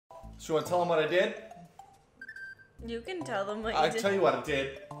you want to tell them what I did? You can tell them what you did. I tell you what I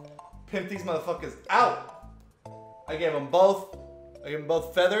did. Pimp these motherfuckers out. I gave them both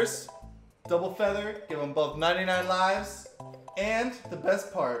feathers, double feather. Give them both 99 lives. And the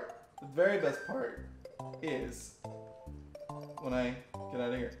best part, the very best part, is when I get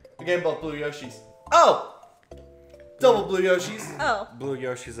out of here. I gave them both blue Yoshis. Oh! Double blue Yoshis. Oh. Blue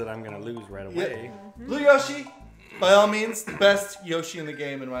Yoshis that I'm gonna lose right away. Yep. Blue Yoshi, by all means, the best Yoshi in the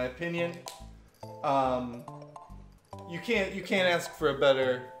game, in my opinion. You can't ask for a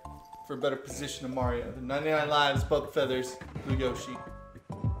better position of Mario. The 99 lives, both feathers, blue Yoshi.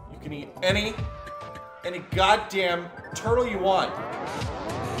 You can eat any goddamn turtle you want.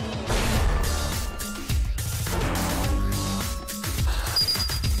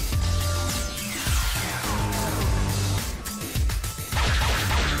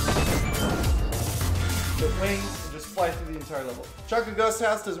 With wings and just fly through the entire level. Chocolate Ghost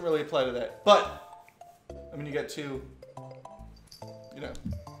House doesn't really apply to that, but I mean you get two. You know,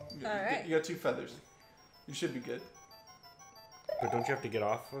 you got two feathers. You should be good. But don't you have to get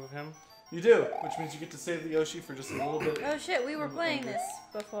off of him? You do, which means you get to save the Yoshi for just a little bit. Oh shit, we were playing this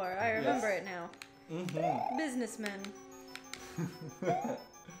before. I remember it now. Mm-hmm. Businessmen.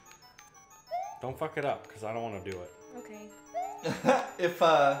 Don't fuck it up, because I don't want to do it. Okay.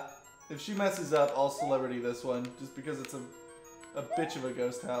 If she messes up, I'll celebrity this one, just because it's a bitch of a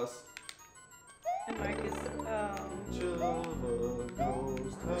ghost house. And Marcus, Bitch of a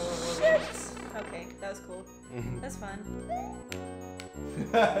ghost house. Shit! Okay, that was cool. That's fun.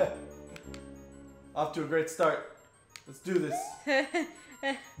 Off to a great start. Let's do this.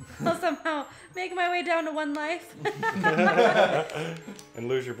 I'll somehow make my way down to 1 life. And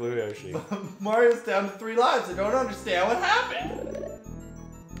lose your blue Yoshi. Mario's down to 3 lives. I don't understand what happened.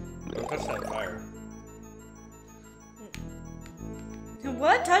 Don't touch that fire.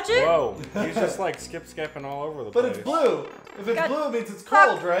 What? Touch it? Whoa, he's just like skipping all over the place. But it's blue. If it's God. blue, it means it's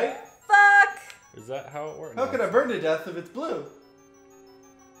cold, right? Fuck! Is that how it works? How could I burn to death if it's blue?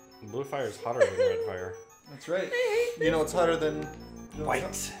 Blue fire is hotter than red fire. That's right. You know what's hotter than...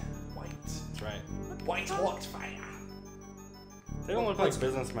 White. White. That's right. White hot fire. They don't look like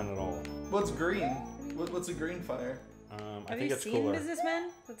businessmen at all. What's green? What's a green fire? I Have think you it's seen cooler.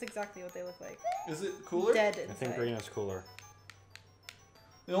 Businessmen? That's exactly what they look like. Is it cooler? Dead I inside. think green is cooler.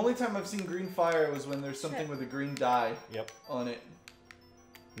 The only time I've seen green fire was when there's something with a green dye on it.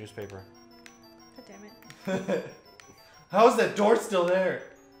 Newspaper. God damn it. How is that door still there?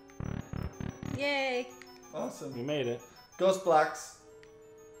 Yay. Awesome. You made it. Ghost blacks.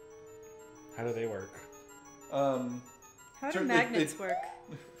 How do they work? How do magnets work?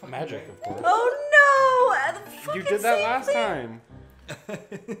 Magic, of course. Oh no! The fucking You did that same last thing. time.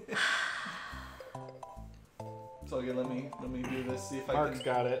 So okay, let me do this. See if I Mark's can.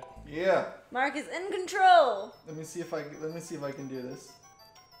 got it. Yeah. Mark is in control. Let me see if I can do this.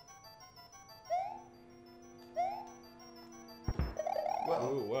 Well.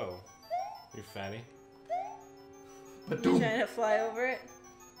 Ooh, whoa. You fatty. But You trying to fly over it?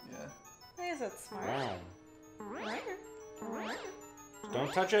 Yeah. I guess that's smart. Wow.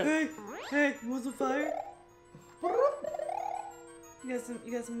 Don't touch it. Hey, you want some fire? You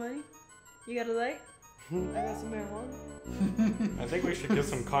got some money? You got a light? I got some marijuana. I think we should give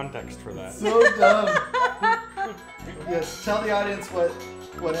some context for that. So dumb. Yes, tell the audience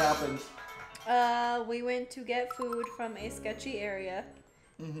what happened. We went to get food from a sketchy area,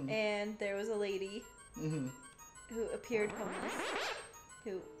 and there was a lady who appeared homeless,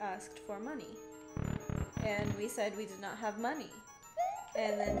 who asked for money. And we said we did not have money.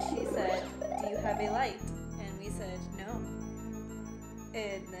 And then she said, do you have a light? And we said, no.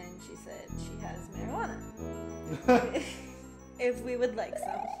 And then she said she has marijuana. If we would like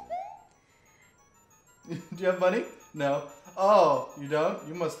some. Do you have money? No. Oh, you don't?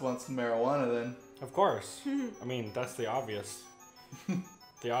 You must want some marijuana then. Of course. I mean, that's the obvious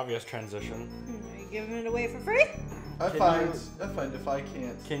transition. Are you giving it away for free? I find if I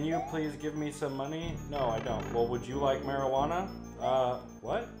can't. Can you please give me some money? No, I don't. Well, would you like marijuana?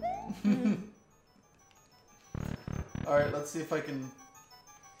 What? Alright, let's see if I can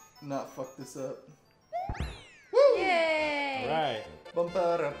not fuck this up. Woo! Yay! Alright.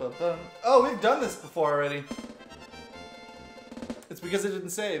 Bum-ba-da-ba-bum. Oh, we've done this before already. It's because it didn't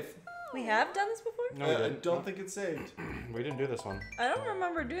save. We have done this before? No, we I didn't. don't think it saved. We didn't do this one. I don't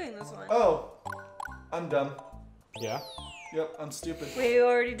remember doing this one. Oh, I'm dumb. Yeah? Yep, I'm stupid. We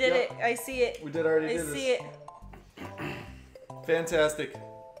already did Yep. it. I see it. We did already I do this. see it. Fantastic.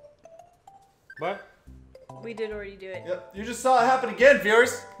 What? We did already do it. Yep, you just saw it happen again,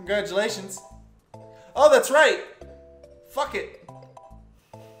 viewers. Congratulations. Oh, that's right. Fuck it.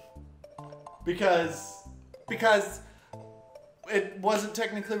 because it wasn't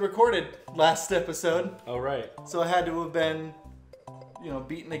technically recorded last episode, Oh, right. so it had to have been,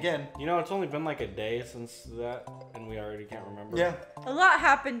 beaten again. You know, it's only been like a day since that, and we already can't remember. Yeah, A lot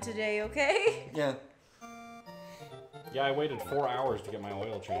happened today, okay? yeah. Yeah, I waited 4 hours to get my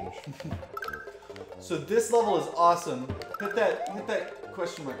oil changed. So this level is awesome. Hit that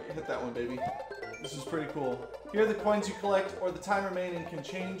question mark. Hit that one, baby. This is pretty cool. Here are the coins you collect or the time remaining can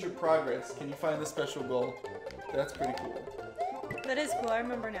change your progress. Can you find the special goal? That's pretty cool. That is cool, I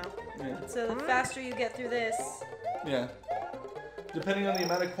remember now. Yeah. So the faster you get through this... Yeah. Depending on the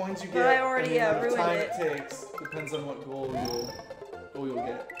amount of coins you get But I already, and the amount of ruined time it. it takes, depends on what goal you'll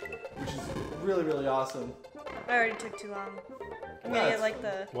get. Which is really, really awesome. I already took too long. I'm Yeah, gonna it's get like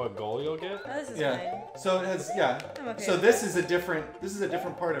the... What goal you'll get? Oh, this is Yeah. fine. So it has I'm okay So with this that. is a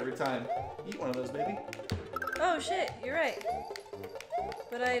different part every time. Eat one of those, baby. Oh shit, you're right.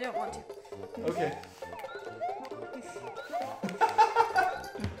 But I don't want to. Okay.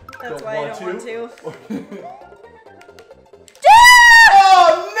 That's why I don't want to.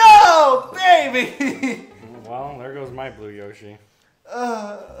 Oh no, baby! Well, there goes my blue Yoshi.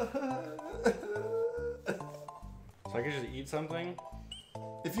 Uh, So I could just eat something?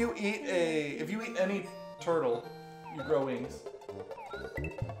 if you eat any turtle, you grow wings.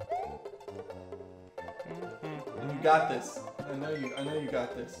 And you got this. I know you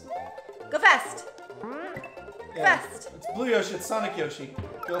got this. Go fast! Yeah. Fast! It's Blue Yoshi, it's Sonic Yoshi.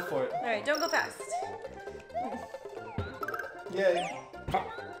 Go for it. Alright, don't go fast. Yay.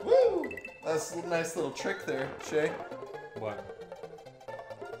 Woo! That's a nice little trick there, Shay. What?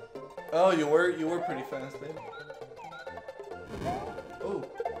 Oh, you were pretty fast, babe. Oh.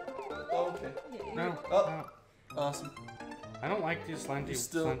 Oh, okay. No. Oh. Awesome. I don't like these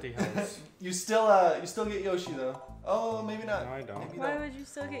slanty hills. You still get Yoshi though. Oh, maybe not. No, I don't. Maybe Why not. would you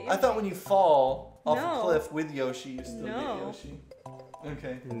still get Yoshi? I thought when you fall off No. a cliff with Yoshi, you still No. get Yoshi.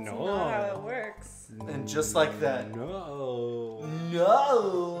 Okay. That's No. not how it works. And just like that. No.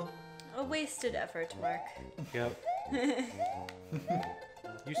 No. A wasted effort, Mark. Yep.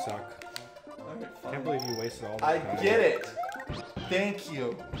 You suck. Alright, Can't fine. believe you wasted all this I time. get it. Thank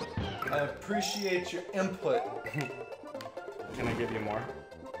you. I appreciate your input. Can I give you more?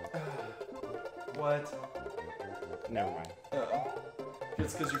 What? Never mind. Uh-oh.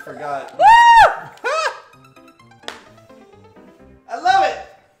 It's because you forgot. I love it!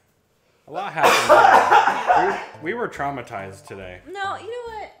 A lot happened today. We were traumatized today. No, you know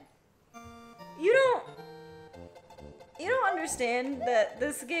what? You don't understand that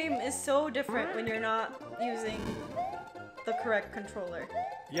this game is so different when you're not using the correct controller.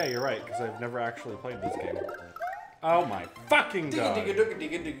 Yeah, you're right, because I've never actually played this game. Oh my fucking god.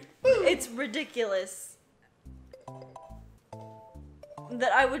 It's ridiculous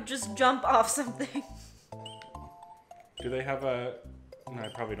that I would just jump off something. Do they have a... No, I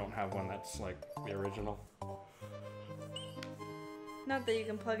probably don't have one that's like the original. Not that you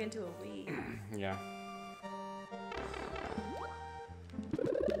can plug into a Wii. Yeah.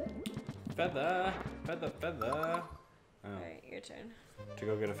 Feather, feather, feather. Oh. Alright, your turn. To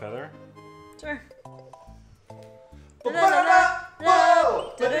go get a feather? Sure.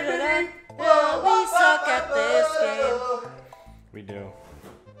 Whoa! We suck at this game. We do.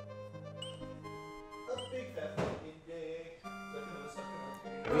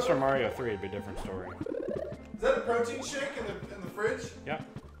 If this were Mario 3, it'd be a different story. Is that a protein shake in the fridge? Yeah.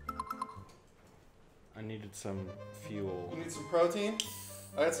 I needed some fuel. You need some protein?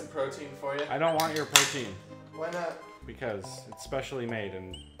 I got some protein for you. I don't want your protein Why not? because it's specially made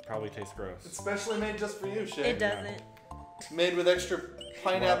and probably tastes gross. It's specially made just for you, Shay. It doesn't. Made with extra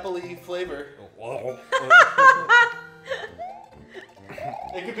pineapple-y flavor.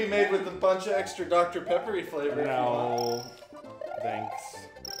 It could be made with a bunch of extra Dr. Peppery flavor if you want. No. Thanks.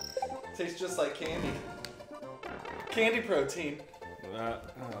 Tastes just like candy. Candy protein.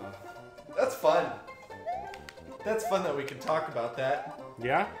 That's fun. That's fun that we can talk about that.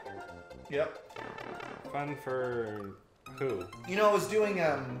 Yeah? Yep. Fun for who? You know, I was doing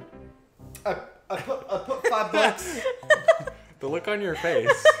I put $5. The look on your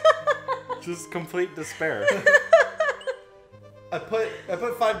face. Just complete despair. I put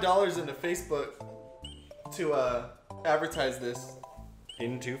 $5 into Facebook to advertise this.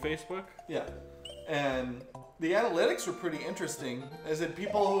 Into Facebook? Yeah. And the analytics were pretty interesting. As in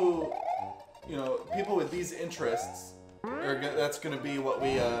people who, people with these interests, that's going to be what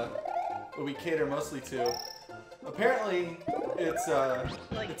we cater mostly to. Apparently, it's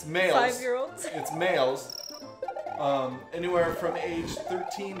males. 5-year-olds? It's males. Anywhere from age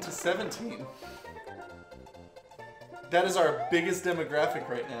 13 to 17. that is our biggest demographic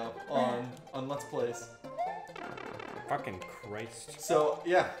right now on Let's Plays. Fucking Christ. So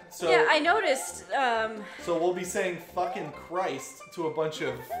yeah, Yeah, I noticed. So we'll be saying fucking Christ to a bunch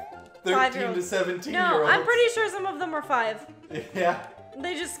of 13 to 5-year-olds. 17 No, year olds. I'm pretty sure some of them are 5. Yeah.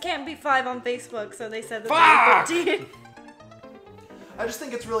 They just can't be 5 on Facebook, so they said that Fuck! they were 13. I just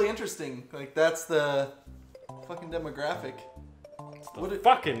think it's really interesting. Like that's the fucking demographic. The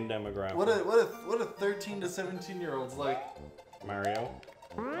fucking demographic. What a 13 to 17 year olds like Mario.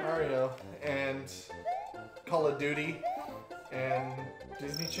 Mario and Call of Duty and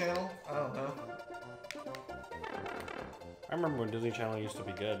Disney Channel. I don't know. I remember when Disney Channel used to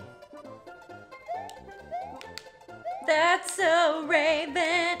be good. That's so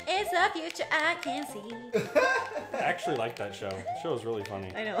Raven. It's the future I can see. I actually liked that show. The show was really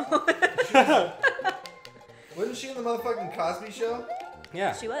funny. I know. Wasn't she in the motherfucking Cosby Show?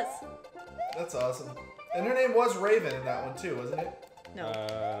 Yeah. She was. That's awesome. And her name was Raven in that one too, wasn't it? No.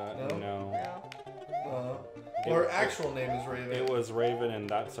 No. No. Well, her actual name is Raven. It was Raven and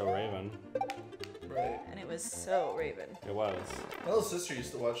That's So Raven. Right. And it was so Raven. It was. My little sister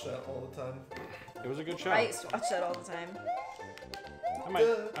used to watch that all the time. It was a good show. I used to watch that all the time. I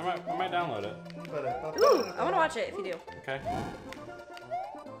might download it. Ooh, I want to watch it if you do. Okay.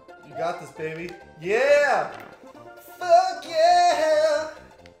 You got this, baby. Yeah! Fuck yeah!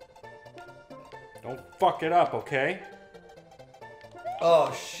 Don't fuck it up, okay?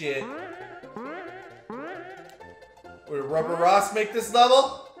 Oh shit. Would Rubber Ross make this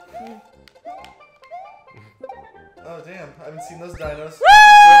level? Oh damn, I haven't seen those dinos.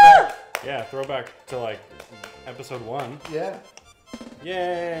 Yeah, throwback to like episode 1. Yeah.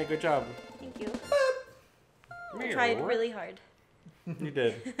 Yay, good job. Thank you. Come I here, tried Roar. really hard. You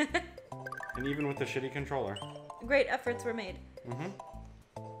did. And even with the shitty controller. Great efforts were made. Mm-hmm.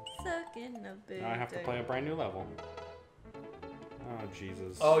 Sucking a big Now I have to dick. play a brand new level. Oh,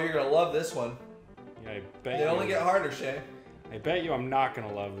 Jesus. Oh, you're gonna love this one. Yeah, I bet They you. only get harder, Shay. I bet you I'm not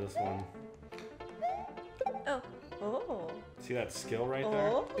gonna love this one. Oh. Oh. See that skill right there?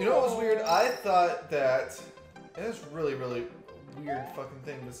 Oh. You know what was weird? I thought that, and it's really, really weird fucking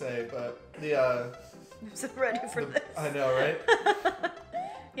thing to say, but the, I'm so ready for this. I know, right?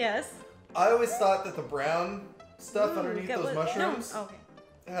 Yes. I always thought that the brown stuff Ooh, underneath get those what- mushrooms No. Okay.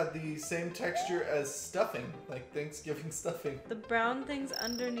 had the same texture as stuffing, like Thanksgiving stuffing. The brown things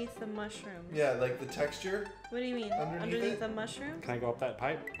underneath the mushrooms. Yeah, like the texture. What do you mean? Underneath it? the mushrooms? Can I go up that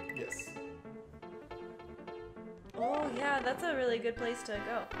pipe? Yes. Oh yeah, that's a really good place to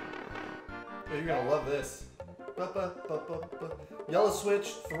go. Oh, you're gonna love this. Ba-ba-ba-ba-ba. Yellow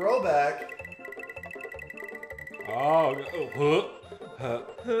switch throwback. Oh, Move,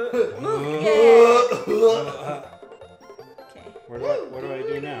 yeah. Okay. what do I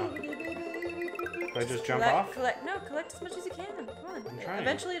do now? Do I just jump off? Collect as much as you can. Come on. I'm trying.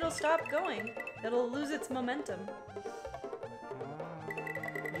 Eventually it'll stop going. It'll lose its momentum.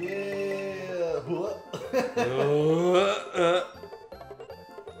 Yeah.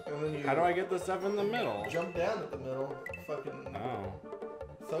 And then you How do I get the stuff in the middle? jump down at the middle? Fucking Oh.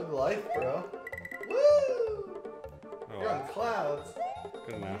 thug life, bro. Woo! You're on Oh, clouds.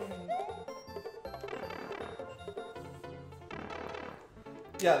 good enough.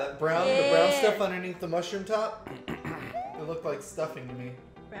 Yeah, that brown, the brown stuff underneath the mushroom top. It looked like stuffing to me.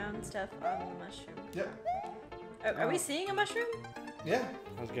 Brown stuff on the mushroom. Yep. Are we seeing a mushroom? Yeah.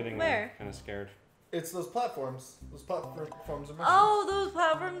 I was getting Where? kind of scared. It's those platforms. Those platforms are mushrooms. Oh, those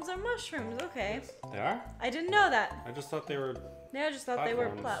platforms are mushrooms. Okay. They are? I didn't know that. I just thought they were. Yeah, I just thought they were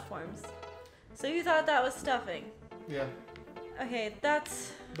platforms. So you thought that was stuffing. Yeah. Okay,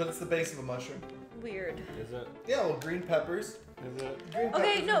 that's But it's the base of a mushroom. weird. Is it? Yeah, well, green peppers. Is it? Green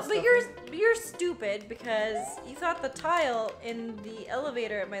Okay, peppers no, and but stuffing. you're stupid because you thought the tile in the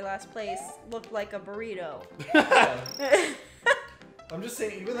elevator at my last place looked like a burrito. Yeah. I'm just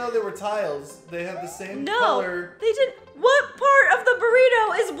saying, even though they were tiles, they had the same No, color. they did. What part of the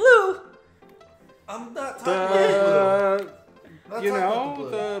burrito is blue? I'm not talking about blue. Not You talking about know,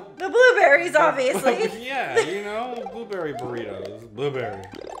 the blue. The blueberries, obviously. Yeah, you know, blueberry burritos. Blueberry.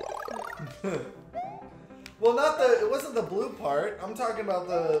 Well, not the. It wasn't the blue part. I'm talking about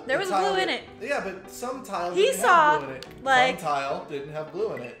the. There the was tile glue in that- it. Yeah, but some tiles He didn't saw, have glue in it. like- Some tile didn't have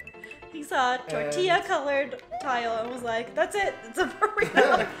glue in it. He saw a tortilla-colored tile and was like, "That's it. It's a burrito."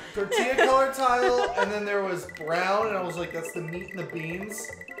 Yeah, tortilla colored tile, and then there was brown, and I was like, that's the meat and the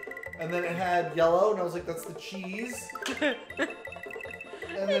beans. And then it had yellow, and I was like, that's the cheese. And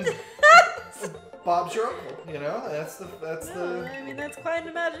then Bob's your uncle, you know? That's No, I mean, that's quite an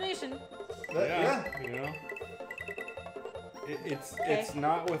imagination. yeah. You know. It's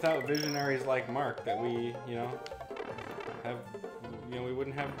not without visionaries like Mark that we, you know, have, we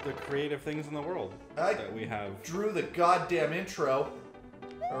wouldn't have the creative things in the world that we have. Drew the goddamn intro.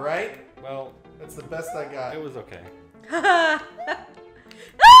 All right. Well, that's the best I got. It was okay.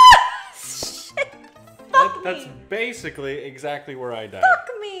 Shit. Fuck That's me. basically exactly where I died. Fuck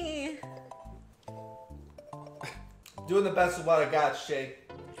me. Doing the best with what I got, Shay.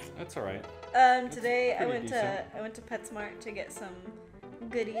 That's all right. Today I pretty went to PetSmart to get some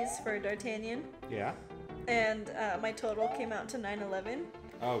goodies for D'Artagnan. Yeah. And my total came out to $9.11.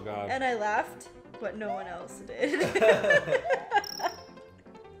 Oh God. And I laughed, but no one else did.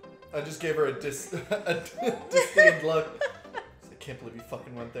 I just gave her a disdained look. I can't believe you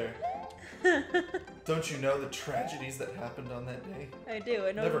fucking went there. Don't you know the tragedies that happened on that day? I do.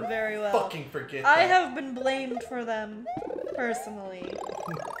 I know Never them very well. fucking forget I that. have been blamed for them personally.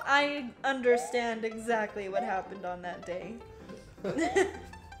 I understand exactly what happened on that day.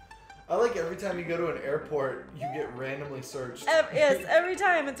 I like every time you go to an airport, you get randomly searched. Yes, every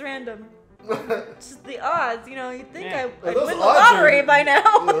time it's random. Just the odds, you'd think Yeah. I'd Those win the odds lottery are- by now.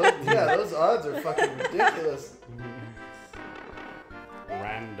 Yeah, those odds are fucking ridiculous.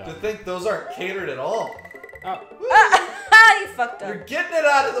 Random. To think those aren't catered at all. Oh. You fucked up. You're getting it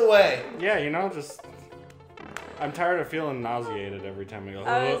out of the way. Yeah, just. I'm tired of feeling nauseated every time I go.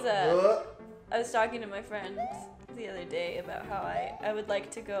 I was talking to my friend the other day about how I would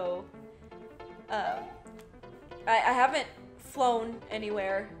like to go. I haven't flown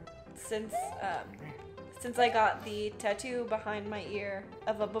anywhere since I got the tattoo behind my ear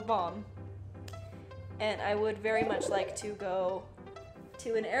of a bomb, and I would very much like to go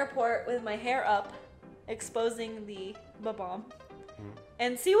to an airport with my hair up, exposing the bomb,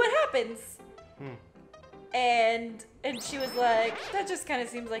 and see what happens. And she was like, that just kind of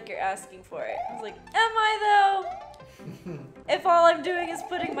seems like you're asking for it. I was like, am I though? If all I'm doing is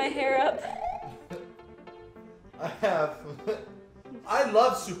putting my hair up. I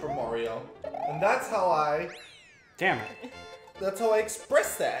love Super Mario, and that's how I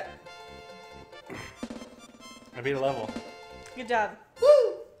express that. I beat a level. Good job.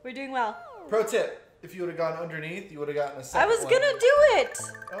 Woo! We're doing well. Pro tip, if you would have gone underneath, you would have gotten a second I was one. gonna do it.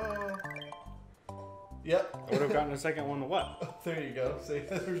 Oh. Yep. I would have gotten a second one to what? There you go. See,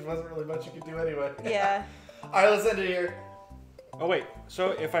 there wasn't really much you could do anyway. Yeah. Alright, let's end it here. Oh wait,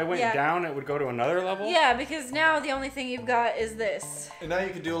 so if I went Yeah. down, it would go to another level? Yeah, because now the only thing you've got is this. And now you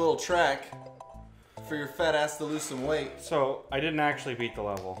can do a little track for your fat ass to lose some weight. So I didn't actually beat the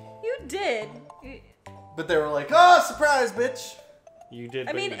level. You did. But they were like, oh, surprise, bitch. You did.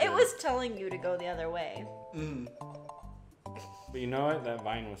 I but mean, you it didn't. was telling you to go the other way. Mm. But you know what? That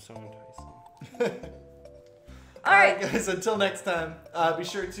vine was so enticing. All right. Guys, until next time, be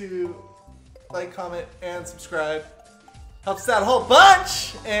sure to like, comment, and subscribe. Helps out a whole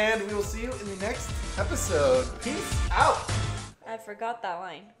bunch. And we will see you in the next episode. Peace out. I forgot that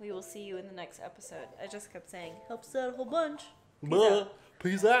line. We will see you in the next episode. I just kept saying, helps out a whole bunch.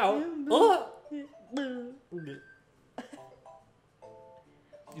 Peace out.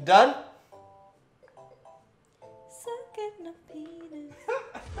 You done? Sucking a penis.